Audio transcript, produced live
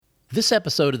This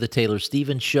episode of The Taylor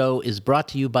Stevens Show is brought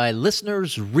to you by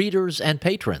listeners, readers, and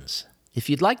patrons. If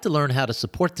you'd like to learn how to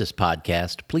support this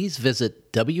podcast, please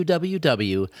visit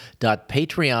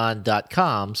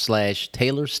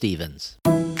www.patreon.com/Taylor Stevens.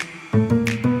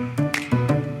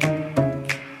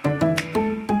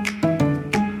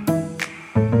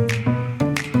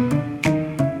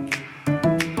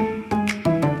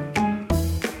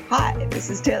 This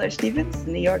is Taylor Stevens,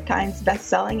 New York Times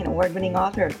bestselling and award-winning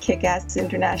author of kick-ass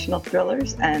international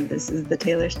thrillers, and this is The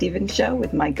Taylor Stevens Show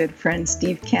with my good friend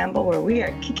Steve Campbell, where we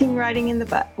are kicking writing in the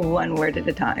butt one word at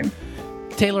a time.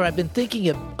 Taylor, I've been thinking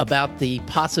about the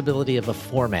possibility of a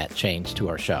format change to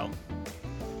our show.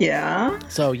 Yeah?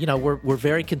 So, we're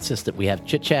very consistent. We have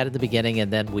chit-chat at the beginning,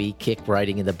 and then we kick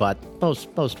writing in the butt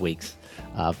most weeks.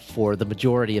 For the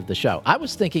majority of the show. I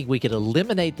was thinking we could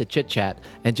eliminate the chit-chat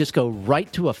and just go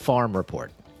right to a farm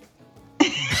report.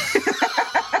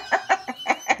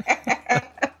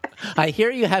 I hear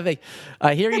you have a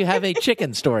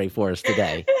chicken story for us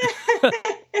today.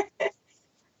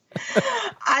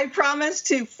 I promised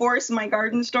to force my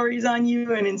garden stories on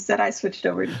you, and instead I switched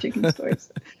over to chicken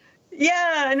stories.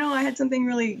 Yeah, I know. I had something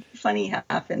really funny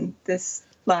happen this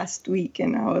last week,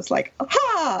 and I was like,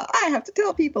 aha, I have to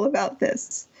tell people about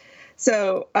this.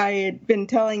 So I had been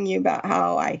telling you about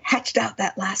how I hatched out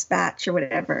that last batch or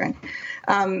whatever,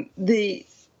 and the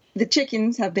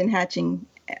chickens have been hatching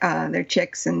their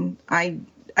chicks, and I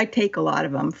take a lot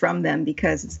of them from them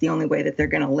because it's the only way that they're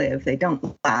going to live. They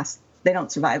don't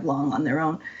survive long on their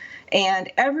own.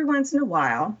 And every once in a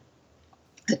while,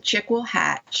 a chick will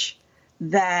hatch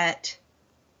that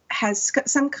has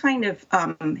some kind of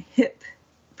hip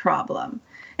problem,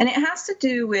 and it has to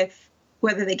do with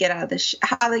whether they get out of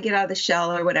how they get out of the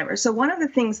shell or whatever. So one of the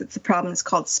things that's the problem is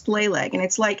called splay leg, and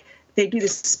it's like they do the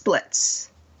splits.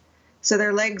 So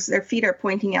their feet are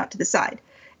pointing out to the side,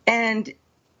 and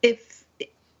if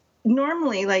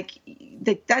normally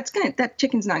that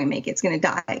chicken's not gonna make it, it's gonna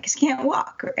die because it can't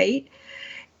walk, right?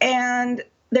 And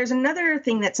there's another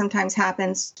thing that sometimes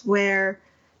happens where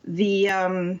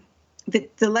the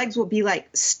legs will be like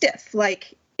stiff,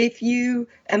 like if you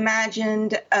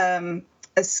imagined a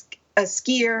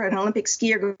skier, an Olympic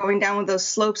skier going down with those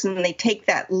slopes and they take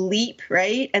that leap,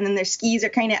 right? And then their skis are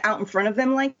kind of out in front of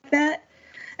them like that.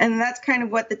 And that's kind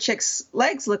of what the chick's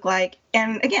legs look like.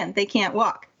 And again, they can't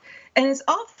walk. And it's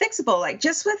all fixable, like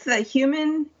just with the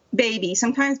human baby.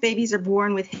 Sometimes babies are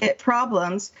born with hip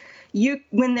problems.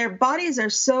 When their bodies are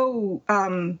so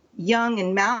young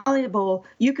and malleable,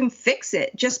 you can fix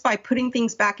it just by putting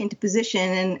things back into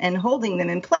position and holding them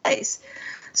in place.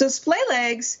 So splay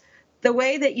legs, the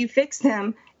way that you fix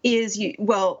them is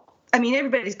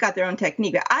everybody's got their own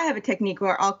technique. But I have a technique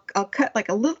where I'll cut like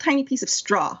a little tiny piece of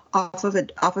straw off of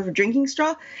a drinking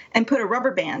straw and put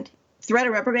thread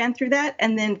a rubber band through that,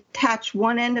 and then attach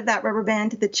one end of that rubber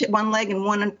band to one leg and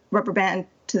one rubber band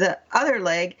to the other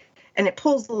leg, and it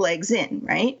pulls the legs in,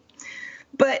 right?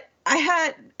 But I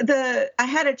had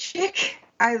a chick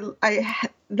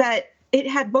that it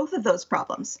had both of those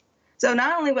problems. So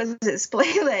not only was it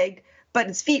splay-legged, but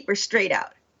its feet were straight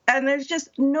out. And there's just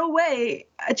no way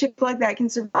a chick like that can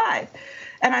survive.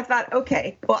 And I thought,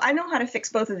 okay, well, I know how to fix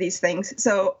both of these things,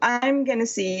 so I'm going to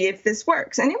see if this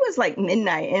works. And it was like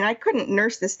midnight, and I couldn't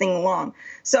nurse this thing long.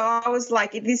 So I was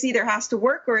like, this either has to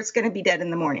work or it's going to be dead in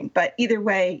the morning. But either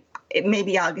way,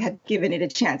 maybe I'll have given it a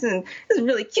chance. And it was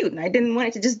really cute, and I didn't want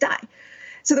it to just die.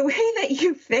 So the way that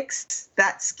you fix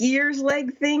that skier's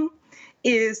leg thing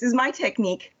is my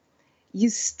technique. You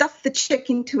stuff the chick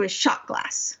into a shot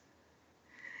glass.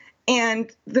 And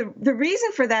the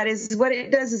reason for that is what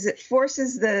it does is it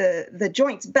forces the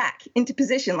joints back into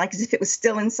position, like as if it was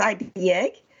still inside the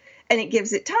egg, and it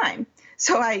gives it time.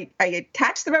 So I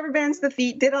attached the rubber bands to the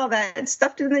feet, did all that, and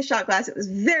stuffed it in the shot glass. It was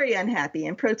very unhappy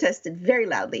and protested very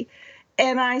loudly.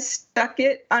 And I stuck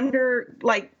it under,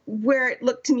 like, where it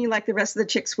looked to me like the rest of the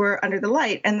chicks were under the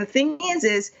light. And the thing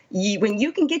is when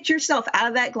you can get yourself out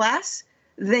of that glass,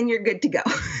 then you're good to go.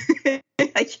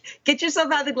 Like, get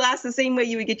yourself out of the glass the same way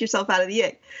you would get yourself out of the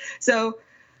egg. So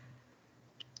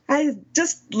I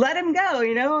just let him go,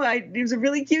 It was a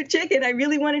really cute chicken. I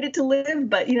really wanted it to live,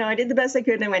 but, I did the best I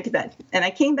could, and I went to bed. And I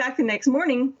came back the next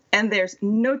morning, and there's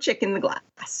no chick in the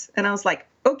glass. And I was like,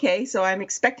 okay, so I'm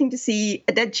expecting to see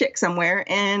a dead chick somewhere,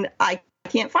 and I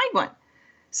can't find one.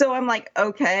 So I'm like,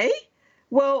 okay,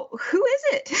 well, who is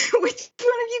it? Which one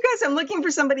of you guys? I'm looking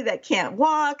for somebody that can't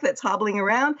walk, that's hobbling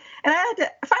around. And I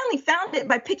finally found it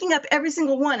by picking up every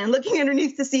single one and looking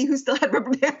underneath to see who still had rubber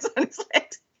bands on his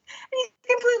legs. And he's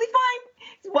completely fine.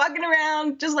 walking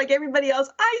around just like everybody else.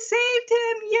 I saved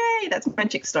him. Yay. That's my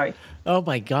chick story. Oh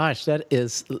my gosh, that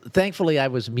is. Thankfully, I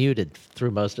was muted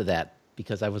through most of that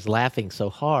because I was laughing so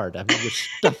hard. I mean, you're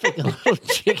stuffing a little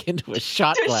chick into a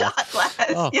shot glass. Shot glass,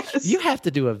 Oh, yes. you have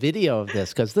to do a video of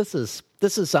this because this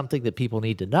is something that people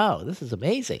need to know. This is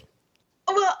amazing.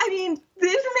 Well, I mean, the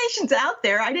information's out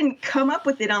there. I didn't come up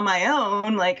with it on my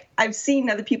own. Like, I've seen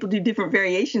other people do different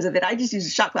variations of it. I just use a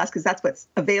shot glass because that's what's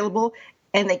available,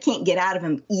 and they can't get out of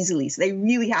them easily. So they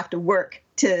really have to work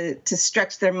to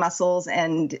stretch their muscles,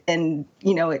 and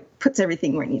it puts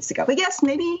everything where it needs to go. But yes,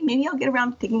 maybe I'll get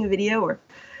around to taking a video or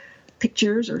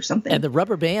pictures or something. And the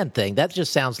rubber band thing, that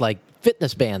just sounds like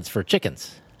fitness bands for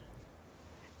chickens.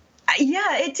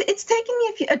 Yeah, it's taken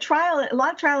me a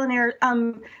lot of trial and error.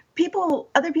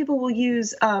 Other people will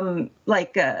use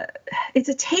it's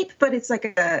a tape, but it's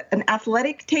like an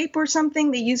athletic tape or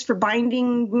something they use for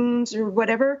binding wounds or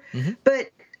whatever. Mm-hmm. But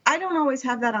I don't always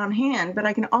have that on hand, but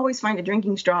I can always find a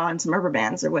drinking straw and some rubber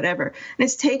bands or whatever. And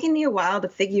it's taken me a while to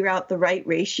figure out the right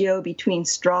ratio between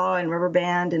straw and rubber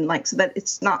band, and so that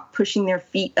it's not pushing their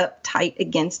feet up tight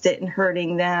against it and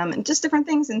hurting them, and just different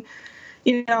things. And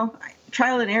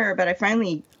trial and error, but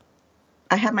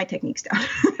I have my techniques down.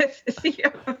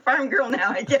 I'm a farm girl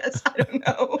now, I guess. I don't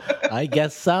know. I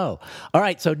guess so. All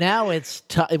right, so now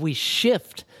we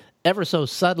shift ever so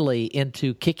subtly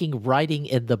into kicking writing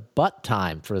in the butt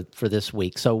time for this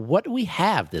week. So what do we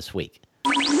have this week?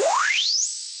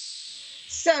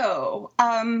 So,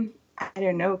 I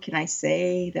don't know. Can I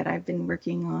say that I've been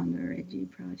working on the Reggie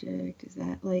project? Is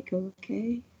that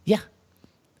okay? Yeah.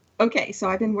 Okay, so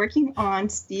I've been working on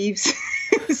Steve's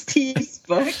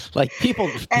book. Like people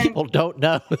don't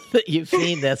know that you've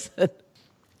seen this.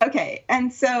 Okay,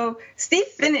 and so Steve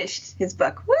finished his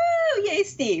book. Woo! Yay,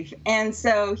 Steve! And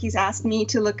so he's asked me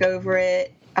to look over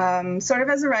it, sort of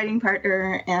as a writing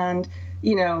partner. And,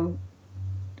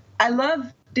 I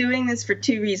love doing this for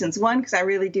two reasons. One, because I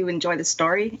really do enjoy the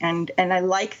story, and I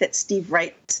like that Steve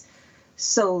writes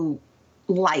so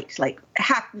light, like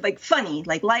funny,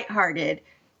 like lighthearted,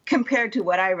 compared to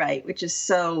what I write, which is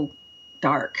so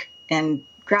dark and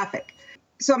graphic.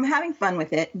 So I'm having fun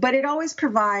with it, but it always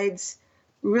provides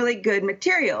really good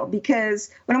material, because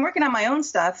when I'm working on my own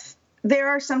stuff, there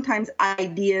are sometimes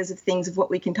ideas of things of what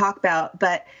we can talk about,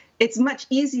 but it's much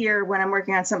easier when I'm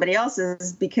working on somebody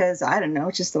else's because, I don't know,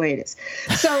 it's just the way it is.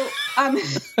 So,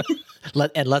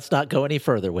 let's not go any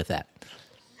further with that.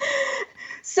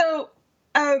 So,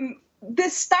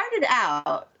 this started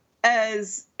out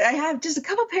as I have just a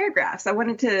couple paragraphs I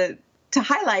wanted to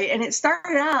highlight, and it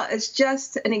started out as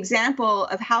just an example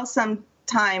of how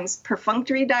sometimes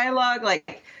perfunctory dialogue,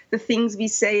 like the things we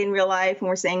say in real life when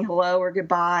we're saying hello or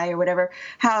goodbye or whatever,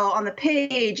 how on the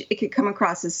page it could come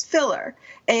across as filler.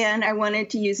 And I wanted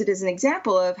to use it as an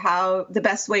example of how the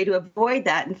best way to avoid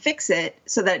that and fix it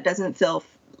so that it doesn't feel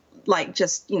like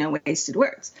just, wasted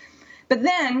words. But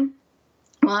then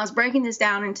while I was breaking this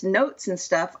down into notes and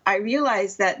stuff, I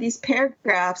realized that these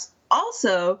paragraphs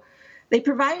also, they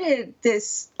provided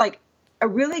this, like, a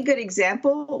really good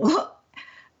example. Well,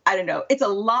 I don't know. It's a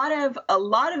lot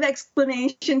of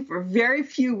explanation for very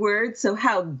few words. So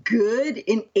how good,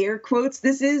 in air quotes,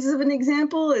 this is of an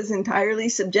example is entirely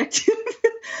subjective.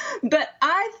 But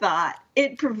I thought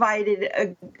it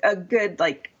provided a good,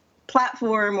 like,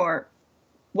 platform or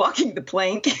walking the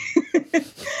plank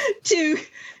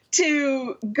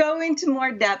to go into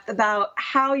more depth about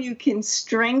how you can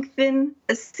strengthen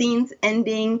a scene's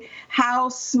ending, how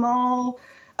small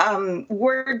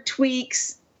word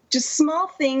tweaks, just small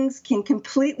things can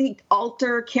completely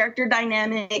alter character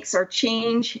dynamics or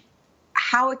change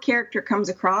how a character comes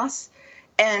across.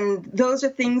 And those are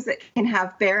things that can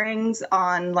have bearings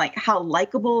on, like, how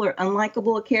likable or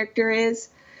unlikable a character is.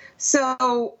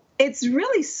 So it's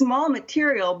really small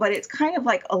material, but it's kind of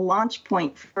like a launch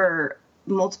point for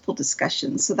multiple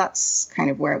discussions. So that's kind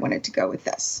of where I wanted to go with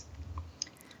this.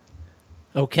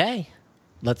 Okay,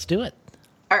 let's do it.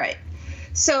 All right.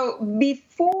 So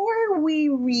before we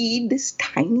read this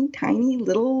tiny, tiny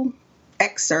little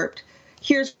excerpt,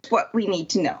 here's what we need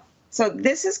to know. So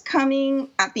this is coming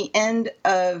at the end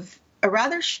of a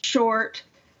rather short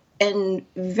and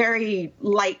very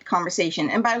light conversation.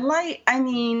 And by light, I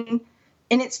mean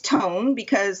in its tone,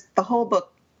 because the whole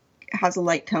book has a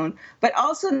light tone, but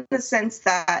also in the sense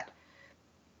that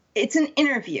it's an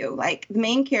interview. Like, the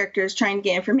main character is trying to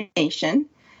get information,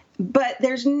 but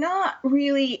there's not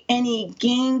really any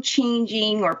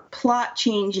game-changing or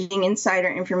plot-changing insider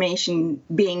information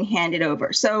being handed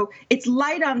over. So it's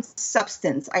light on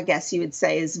substance, I guess you would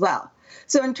say, as well.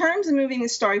 So in terms of moving the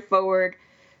story forward,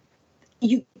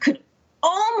 you could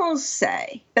almost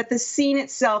say that the scene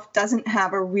itself doesn't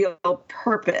have a real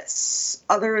purpose,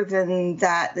 other than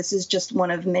that this is just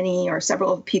one of many or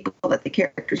several people that the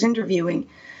character's interviewing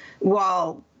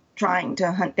while trying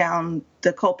to hunt down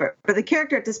the culprit. But the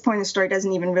character at this point in the story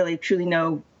doesn't even really truly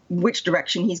know which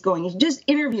direction he's going. He's just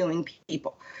interviewing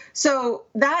people. So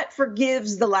that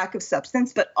forgives the lack of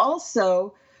substance, but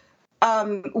also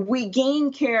we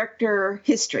gain character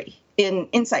history,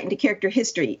 insight into character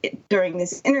history during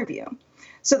this interview.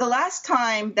 So the last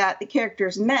time that the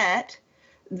characters met,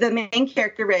 the main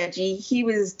character, Reggie, he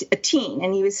was a teen,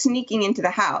 and he was sneaking into the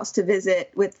house to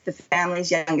visit with the family's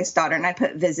youngest daughter. And I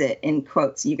put visit in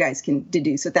quotes, so you guys can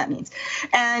deduce what that means.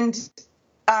 And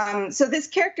so this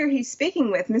character he's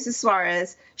speaking with, Mrs.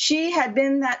 Suarez, she had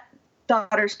been that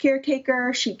daughter's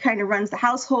caretaker. She kind of runs the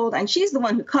household, and she's the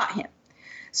one who caught him.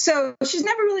 So she's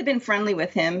never really been friendly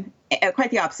with him,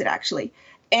 quite the opposite, actually.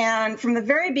 And from the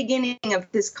very beginning of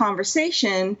this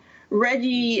conversation,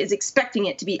 Reggie is expecting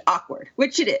it to be awkward,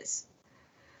 which it is.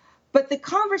 But the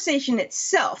conversation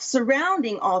itself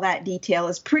surrounding all that detail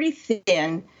is pretty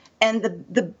thin, and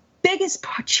the biggest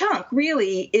chunk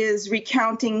really is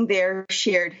recounting their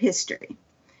shared history.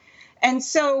 And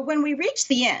so when we reach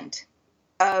the end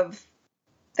of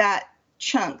that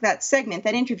chunk, that segment,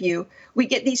 that interview, we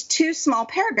get these two small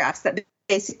paragraphs that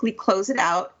basically close it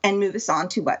out and move us on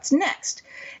to what's next.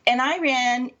 And I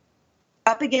ran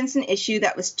up against an issue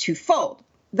that was twofold.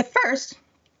 The first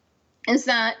is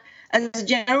that, as a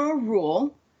general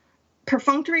rule,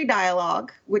 perfunctory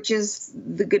dialogue, which is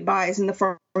the goodbyes and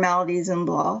the formalities and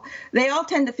blah, they all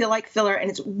tend to feel like filler, and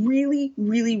it's really,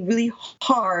 really, really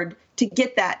hard to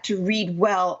get that to read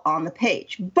well on the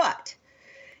page. But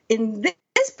in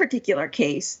this particular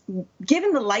case,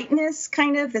 given the lightness,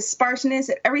 kind of the sparseness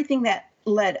of everything that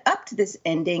led up to this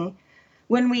ending,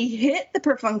 when we hit the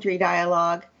perfunctory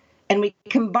dialogue and we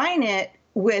combine it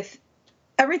with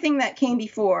everything that came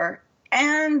before,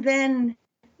 and then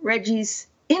Reggie's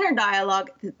inner dialogue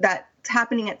that's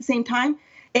happening at the same time,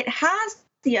 it has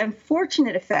the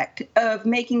unfortunate effect of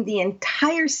making the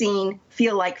entire scene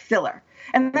feel like filler.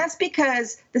 And that's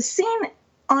because the scene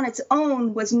on its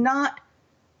own was not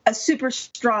a super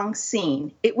strong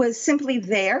scene. It was simply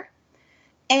there.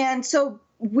 And so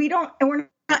we're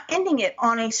not ending it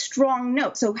on a strong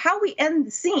note. So how we end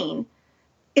the scene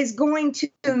is going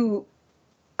to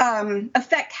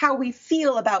affect how we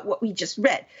feel about what we just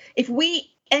read. If we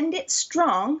end it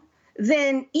strong,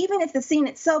 then even if the scene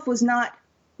itself was not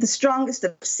the strongest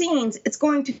of scenes, it's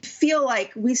going to feel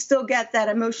like we still get that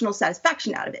emotional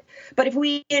satisfaction out of it. But if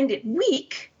we end it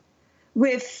weak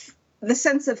with the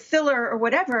sense of filler or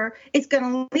whatever, it's going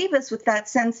to leave us with that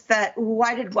sense that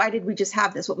why did we just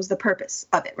have this? What was the purpose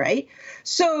of it, right?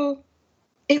 So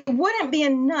it wouldn't be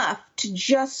enough to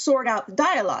just sort out the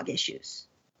dialogue issues.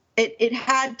 It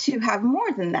had to have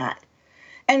more than that.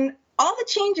 And all the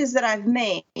changes that I've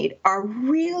made are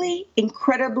really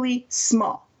incredibly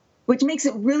small, which makes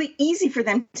it really easy for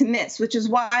them to miss, which is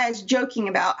why I was joking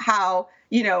about how,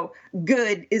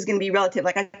 good is going to be relative.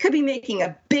 Like I could be making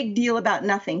a big deal about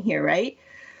nothing here, right?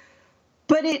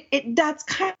 But that's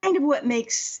kind of what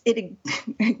makes it,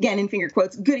 again, in finger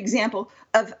quotes, good example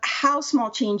of how small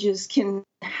changes can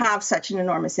have such an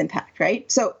enormous impact, right?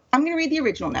 So I'm going to read the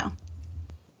original now.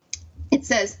 It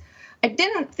says, I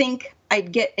didn't think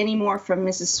I'd get any more from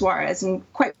Mrs. Suarez, and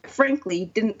quite frankly,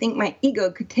 didn't think my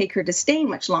ego could take her disdain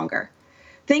much longer.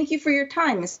 Thank you for your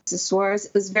time, Mrs. Suarez.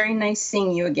 It was very nice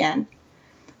seeing you again.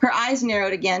 Her eyes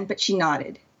narrowed again, but she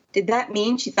nodded. Did that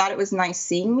mean she thought it was nice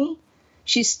seeing me?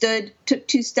 She stood, took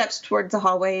 2 steps towards the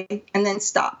hallway, and then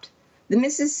stopped. The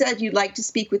missus said you'd like to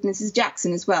speak with Mrs.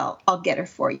 Jackson as well. I'll get her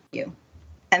for you.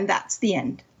 And that's the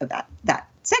end of that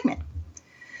segment.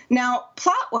 Now,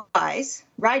 plot-wise,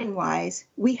 writing-wise,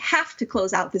 we have to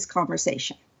close out this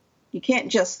conversation. You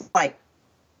can't just,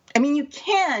 you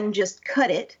can just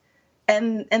cut it,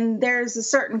 and there's a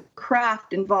certain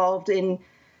craft involved in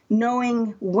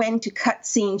knowing when to cut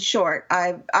scenes short.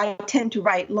 I tend to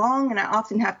write long, and I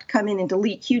often have to come in and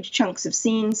delete huge chunks of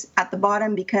scenes at the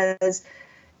bottom because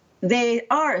they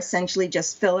are essentially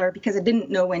just filler because I didn't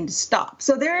know when to stop.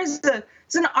 So there's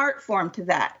an art form to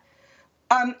that.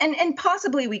 And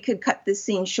possibly we could cut this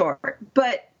scene short,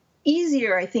 but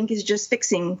easier, I think, is just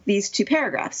fixing these 2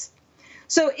 paragraphs.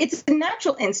 So it's a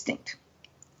natural instinct,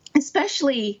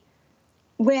 especially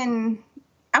when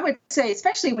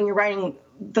you're writing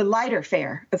the lighter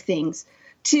fare of things,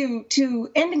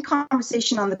 to end in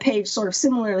conversation on the page sort of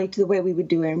similarly to the way we would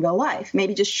do it in real life,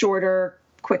 maybe just shorter,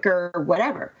 quicker,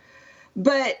 whatever.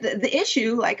 But the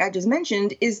issue, like I just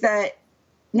mentioned, is that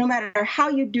no matter how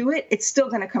you do it, it's still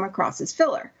going to come across as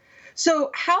filler.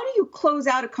 So how do you close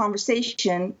out a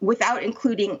conversation without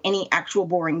including any actual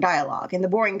boring dialogue? And the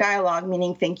boring dialogue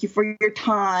meaning, thank you for your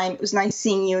time. It was nice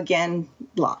seeing you again,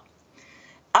 blah.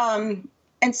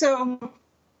 And so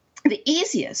the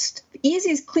easiest,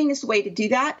 cleanest way to do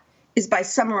that is by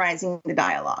summarizing the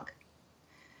dialogue.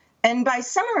 And by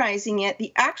summarizing it,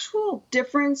 the actual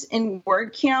difference in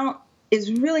word count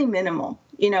is really minimal.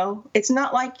 It's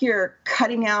not like you're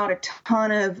cutting out a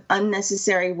ton of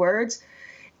unnecessary words.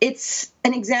 It's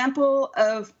an example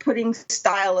of putting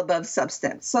style above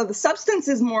substance. So the substance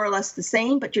is more or less the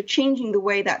same, but you're changing the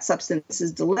way that substance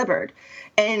is delivered.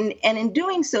 And in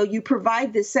doing so, you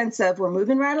provide this sense of we're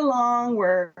moving right along,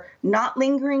 we're not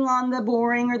lingering on the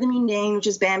boring or the mundane, which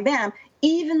is bam, bam,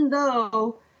 even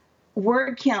though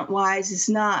word count-wise is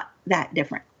not that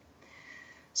different.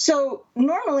 So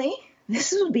normally,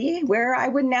 this would be where I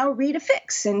would now read a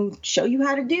fix and show you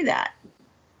how to do that.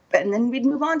 And then we'd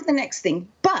move on to the next thing.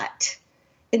 But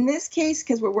in this case,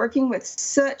 because we're working with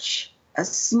such a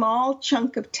small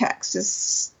chunk of text,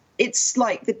 it's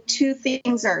like the two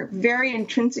things are very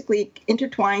intrinsically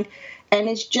intertwined, and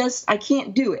it's just, I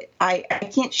can't do it. I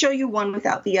can't show you one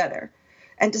without the other.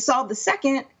 And to solve the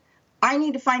second, I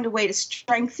need to find a way to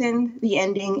strengthen the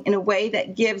ending in a way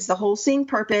that gives the whole scene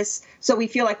purpose so we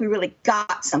feel like we really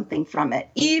got something from it,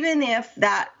 even if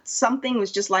that something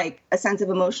was just like a sense of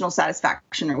emotional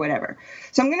satisfaction or whatever.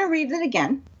 So I'm going to read it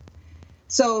again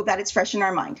so that it's fresh in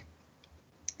our mind.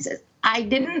 It says, I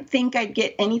didn't think I'd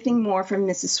get anything more from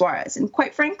Mrs. Suarez, and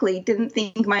quite frankly, didn't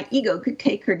think my ego could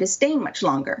take her disdain much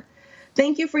longer.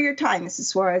 Thank you for your time, Mrs.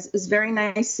 Suarez. It was very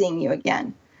nice seeing you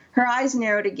again. Her eyes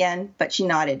narrowed again, but she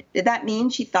nodded. Did that mean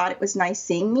she thought it was nice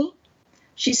seeing me?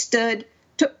 She stood,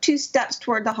 took 2 steps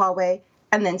toward the hallway,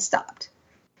 and then stopped.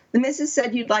 The missus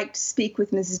said you'd like to speak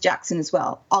with Mrs. Jackson as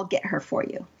well. I'll get her for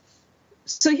you.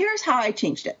 So here's how I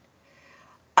changed it.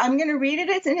 I'm going to read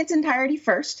it in its entirety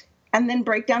first, and then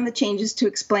break down the changes to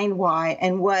explain why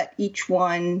and what each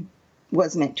one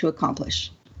was meant to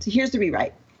accomplish. So here's the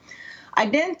rewrite. I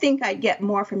didn't think I'd get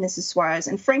more from Mrs. Suarez,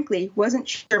 and frankly, wasn't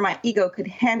sure my ego could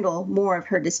handle more of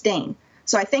her disdain.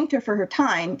 So I thanked her for her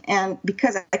time, and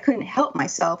because I couldn't help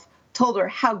myself, told her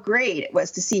how great it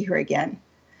was to see her again.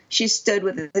 She stood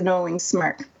with a knowing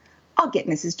smirk. I'll get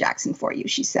Mrs. Jackson for you,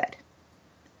 she said.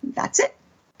 That's it.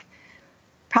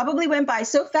 Probably went by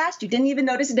so fast you didn't even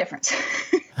notice a difference.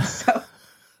 So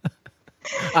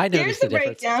I noticed the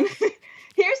difference. Breakdown.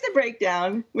 Here's the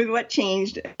breakdown with what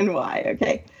changed and why,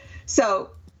 okay? So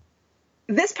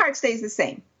this part stays the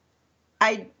same.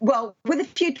 With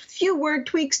a few word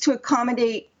tweaks to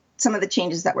accommodate some of the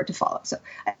changes that were to follow. So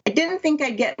I didn't think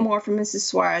I'd get more from Mrs.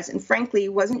 Suarez, and frankly,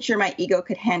 wasn't sure my ego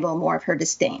could handle more of her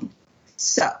disdain.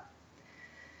 So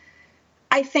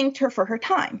I thanked her for her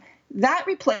time. That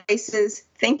replaces,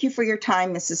 thank you for your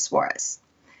time, Mrs. Suarez.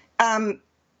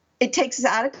 It takes us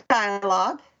out of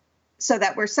dialogue so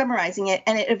that we're summarizing it,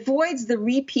 and it avoids the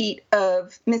repeat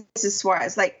of Mrs.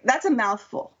 Suarez. Like, that's a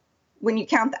mouthful. When you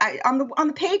count, on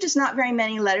the page, it's not very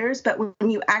many letters, but when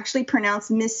you actually pronounce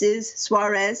Mrs.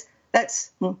 Suarez,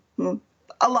 that's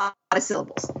a lot of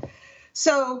syllables.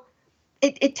 So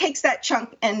it takes that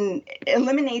chunk and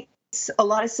eliminates a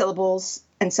lot of syllables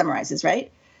and summarizes,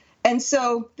 right? And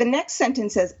so the next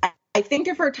sentence says, I thanked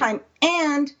her for her time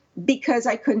and because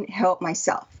I couldn't help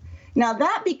myself. Now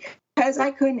that because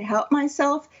I couldn't help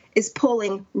myself is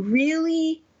pulling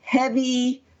really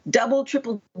heavy double,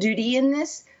 triple duty in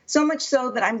this, so much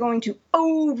so that I'm going to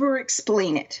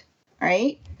over-explain it, all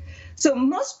right? So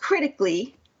most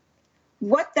critically,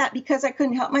 what that because I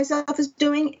couldn't help myself is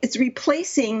doing is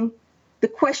replacing the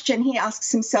question he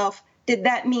asks himself, did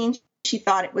that mean she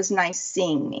thought it was nice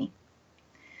seeing me?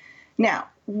 Now,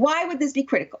 why would this be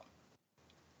critical?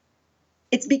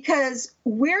 It's because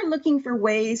we're looking for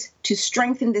ways to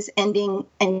strengthen this ending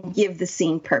and give the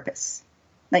scene purpose.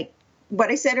 Like what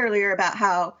I said earlier about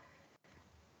how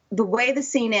the way the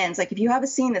scene ends, like if you have a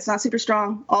scene that's not super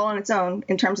strong all on its own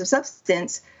in terms of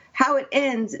substance, how it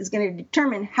ends is going to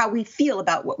determine how we feel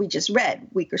about what we just read,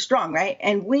 weak or strong, right?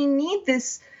 And we need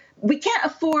this. We can't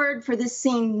afford for this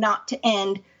scene not to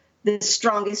end the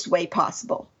strongest way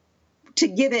possible, to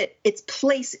give it its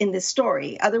place in this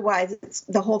story. Otherwise,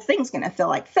 the whole thing's going to feel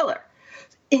like filler.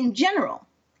 In general,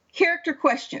 character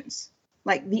questions,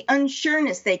 like the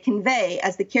unsureness they convey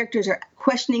as the characters are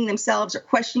questioning themselves or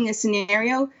questioning a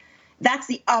scenario, that's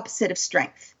the opposite of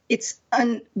strength. It's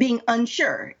being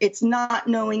unsure. It's not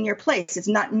knowing your place. It's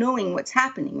not knowing what's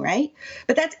happening, right?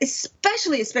 But that's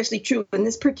especially true in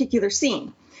this particular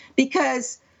scene,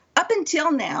 because up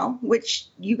until now, which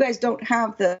you guys don't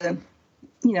have the, I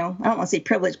don't want to say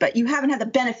privilege, but you haven't had the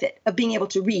benefit of being able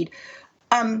to read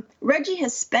Reggie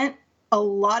has spent a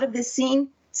lot of this scene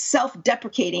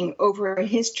self-deprecating over a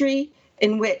history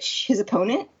in which his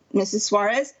opponent, Mrs.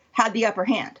 Suarez, had the upper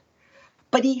hand.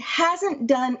 But he hasn't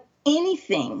done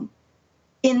anything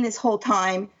in this whole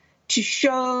time to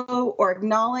show or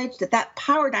acknowledge that that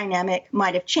power dynamic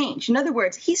might have changed. In other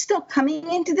words, he's still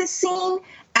coming into this scene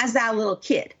as that little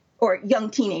kid or young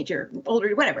teenager,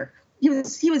 older, whatever. He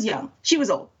was young. She was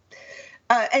old.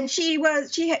 And she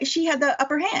had the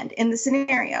upper hand in the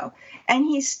scenario. And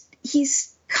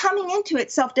he's coming into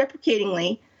it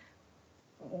self-deprecatingly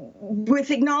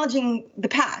with acknowledging the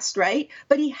past, right?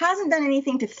 But he hasn't done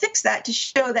anything to fix that, to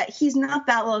show that he's not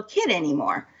that little kid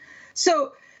anymore.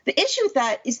 So the issue with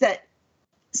that is that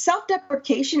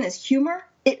self-deprecation as humor,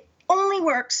 it only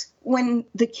works when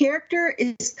the character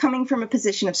is coming from a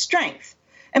position of strength.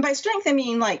 And by strength, I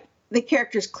mean like the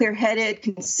character's clear-headed,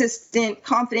 consistent,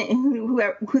 confident in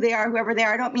who they are, whoever they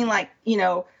are. I don't mean like,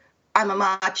 I'm a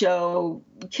macho,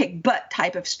 kick butt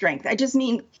type of strength. I just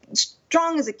mean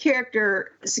strong as a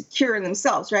character, secure in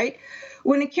themselves, right?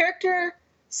 When a character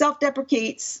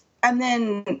self-deprecates and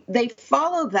then they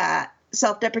follow that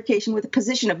self-deprecation with a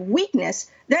position of weakness,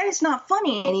 that is not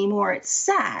funny anymore. It's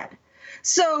sad.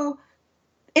 So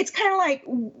it's kind of like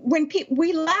when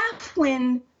we laugh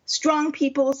when strong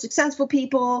people, successful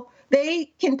people,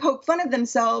 they can poke fun of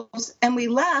themselves and we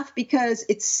laugh because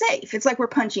it's safe. It's like we're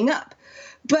punching up.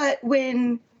 But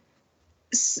when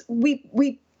we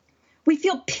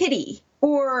feel pity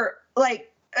or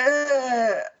like,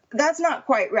 that's not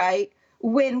quite right,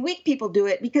 when weak people do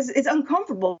it because it's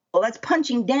uncomfortable, that's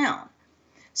punching down.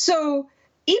 So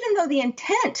even though the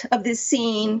intent of this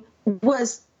scene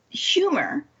was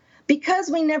humor, because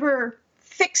we never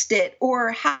fixed it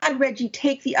or had Reggie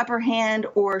take the upper hand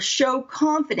or show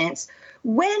confidence,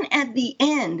 when at the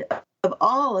end of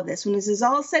all of this, when this is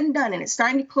all said and done and it's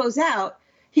starting to close out,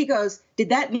 he goes, did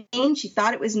that mean she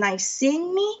thought it was nice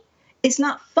seeing me? It's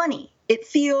not funny. It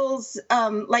feels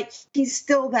like he's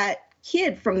still that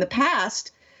kid from the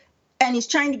past, and he's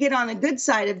trying to get on a good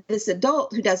side of this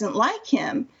adult who doesn't like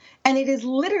him. And it is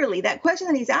literally, that question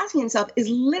that he's asking himself is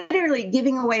literally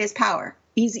giving away his power.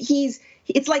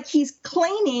 It's like he's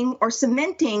claiming or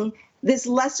cementing this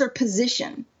lesser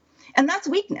position. And that's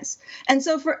weakness. And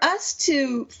so for us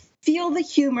to feel the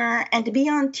humor and to be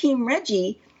on Team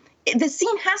Reggie, the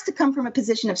scene has to come from a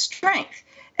position of strength.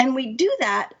 And we do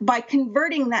that by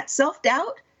converting that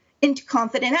self-doubt into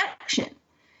confident action.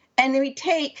 And then we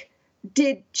take,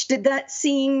 did that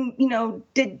scene,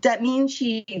 did that mean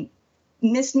she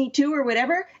missed me too or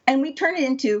whatever? And we turn it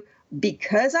into,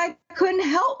 because I couldn't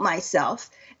help myself.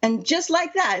 And just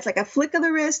like that, it's like a flick of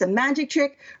the wrist, a magic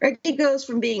trick. Reggie goes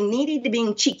from being needy to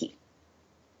being cheeky.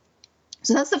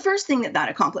 So that's the first thing that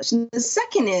accomplished. And the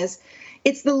second is,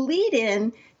 it's the lead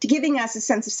in to giving us a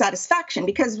sense of satisfaction.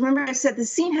 Because remember I said the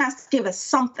scene has to give us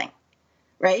something,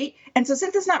 right? And so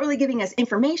since it's not really giving us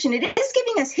information, it is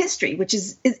giving us history, which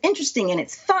is interesting and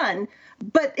it's fun,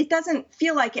 but it doesn't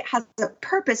feel like it has a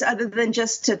purpose other than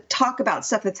just to talk about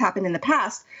stuff that's happened in the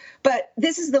past. But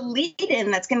this is the lead in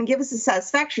that's going to give us a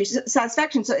satisfaction. So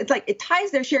it's like it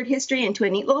ties their shared history into a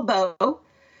neat little bow,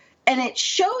 and it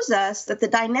shows us that the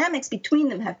dynamics between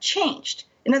them have changed.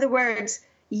 In other words,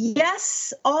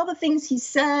 yes, all the things he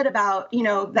said about,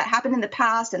 that happened in the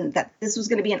past and that this was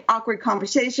going to be an awkward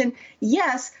conversation.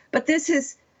 Yes, but this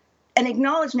is an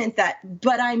acknowledgement that,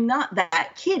 but I'm not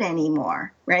that kid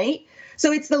anymore, right?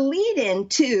 So it's the lead in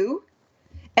to,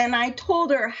 and I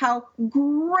told her how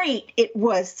great it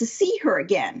was to see her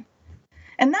again.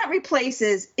 And that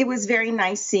replaces, it was very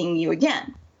nice seeing you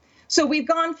again. So we've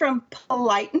gone from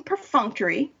polite and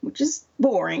perfunctory, which is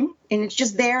boring, and it's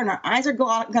just there and our eyes are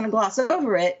going to gloss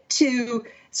over it, to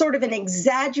sort of an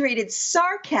exaggerated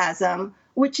sarcasm,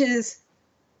 which is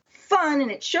fun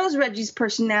and it shows Reggie's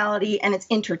personality and it's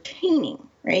entertaining,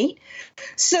 right?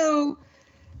 So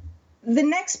the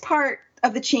next part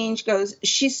of the change goes,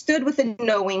 she stood with a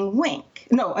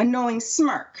knowing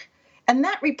smirk. And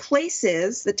that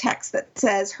replaces the text that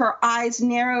says her eyes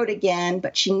narrowed again,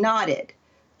 but she nodded.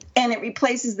 And it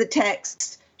replaces the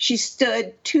text, she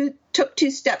stood, took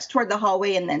 2 steps toward the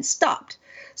hallway and then stopped.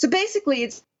 So basically,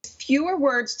 it's fewer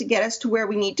words to get us to where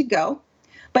we need to go,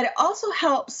 but it also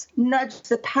helps nudge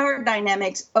the power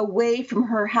dynamics away from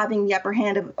her having the upper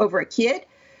hand over a kid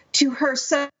to her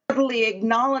subtly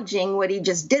acknowledging what he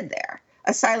just did there.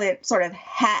 A silent sort of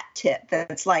hat tip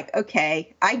that's like,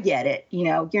 okay, I get it.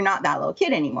 You're not that little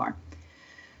kid anymore.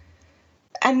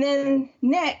 And then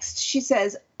next, she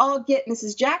says, I'll get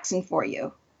Mrs. Jackson for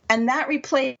you. And that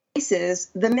replaces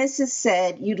the Mrs.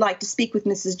 said, you'd like to speak with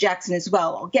Mrs. Jackson as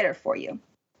well. I'll get her for you.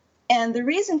 And the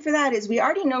reason for that is we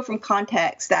already know from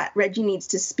context that Reggie needs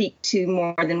to speak to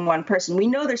more than one person. We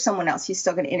know there's someone else he's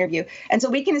still going to interview. And so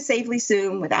we can safely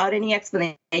assume without any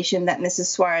explanation that Mrs.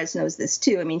 Suarez knows this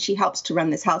too. I mean, she helps to run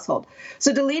this household.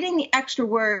 So deleting the extra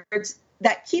words,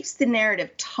 that keeps the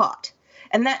narrative taut.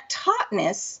 And that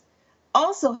tautness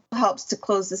also helps to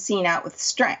close the scene out with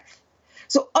strength.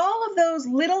 So all of those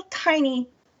little tiny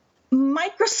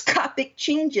microscopic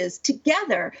changes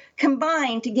together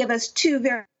combine to give us two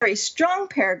very, very strong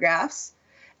paragraphs,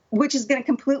 which is going to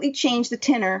completely change the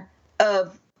tenor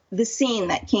of the scene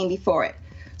that came before it.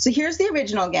 So here's the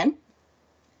original again.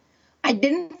 I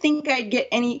didn't think I'd get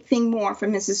anything more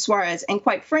from Mrs. Suarez, and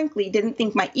quite frankly, didn't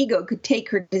think my ego could take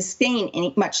her disdain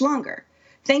any much longer.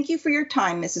 Thank you for your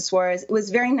time, Mrs. Suarez. It was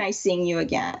very nice seeing you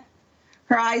again.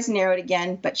 Her eyes narrowed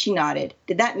again, but she nodded.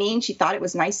 Did that mean she thought it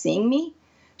was nice seeing me?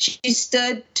 She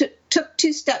stood, took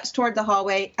 2 steps toward the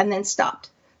hallway, and then stopped.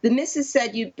 The missus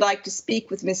said you'd like to speak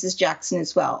with Mrs. Jackson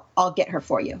as well. I'll get her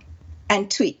for you.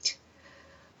 And tweaked.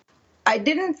 I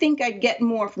didn't think I'd get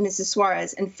more from Mrs.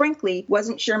 Suarez, and frankly,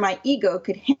 wasn't sure my ego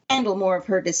could handle more of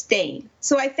her disdain.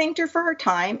 So I thanked her for her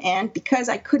time, and because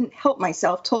I couldn't help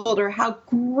myself, told her how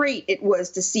great it was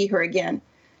to see her again.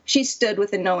 She stood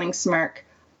with a knowing smirk.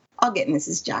 I'll get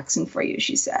Mrs. Jackson for you,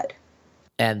 she said.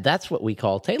 And that's what we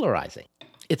call Taylorizing.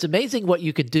 It's amazing what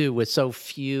you could do with so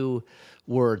few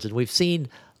words, and we've seen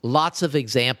lots of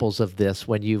examples of this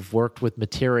when you've worked with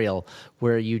material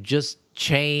where you just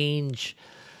change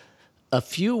a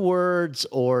few words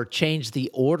or change the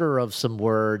order of some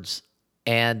words,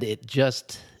 and it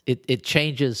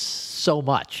changes so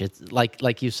much. It's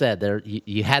like you said,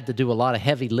 you had to do a lot of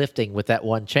heavy lifting with that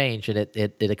one change, and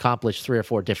it accomplished 3 or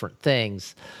 4 different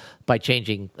things by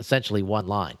changing essentially one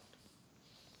line.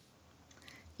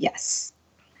 Yes.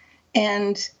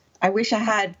 And I wish I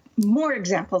had more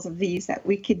examples of these that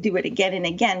we could do it again and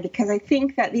again, because I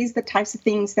think that these are the types of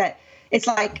things that it's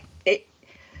like,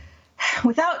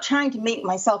 without trying to make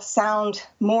myself sound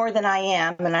more than I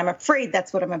am, and I'm afraid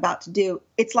that's what I'm about to do,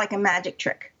 it's like a magic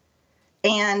trick.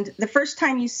 And the first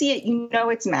time you see it, you know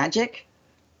it's magic.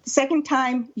 The second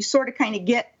time, you sort of kind of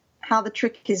get how the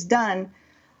trick is done,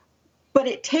 but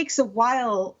it takes a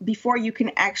while before you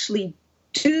can actually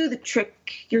do the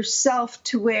trick yourself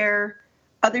to where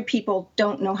other people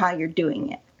don't know how you're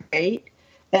doing it, right?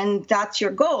 And that's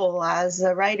your goal as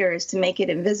a writer, is to make it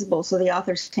invisible so the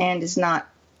author's hand is not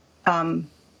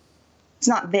it's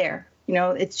not there. You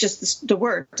know, it's just the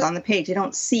words on the page. They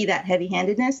don't see that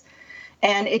heavy-handedness.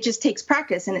 And it just takes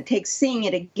practice, and it takes seeing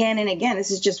it again and again.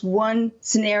 This is just one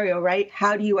scenario, right?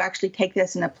 How do you actually take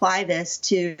this and apply this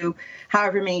to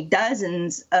however many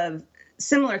dozens of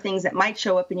similar things that might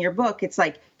show up in your book? It's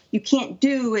like you can't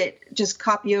do it just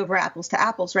copy over apples to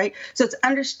apples, right? So it's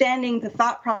understanding the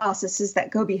thought processes that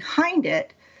go behind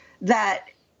it,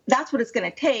 that's what it's going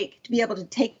to take to be able to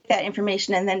take that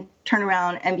information and then turn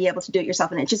around and be able to do it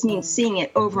yourself. And it just means seeing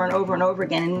it over and over and over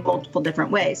again in multiple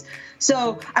different ways.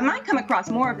 So I might come across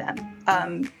more of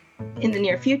them in the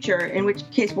near future, in which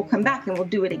case we'll come back and we'll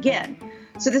do it again.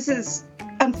 So this is,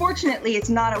 unfortunately, it's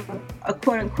not a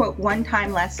quote-unquote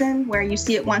one-time lesson where you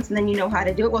see it once and then you know how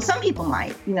to do it. Well, some people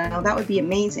might, that would be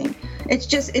amazing.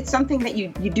 It's something that you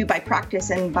do by practice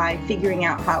and by figuring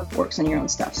out how it works on your own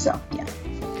stuff. So, yeah.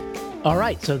 All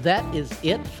right, so that is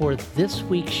it for this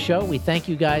week's show. We thank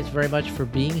you guys very much for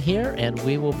being here, and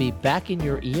we will be back in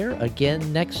your ear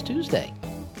again next Tuesday.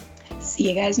 See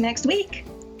you guys next week.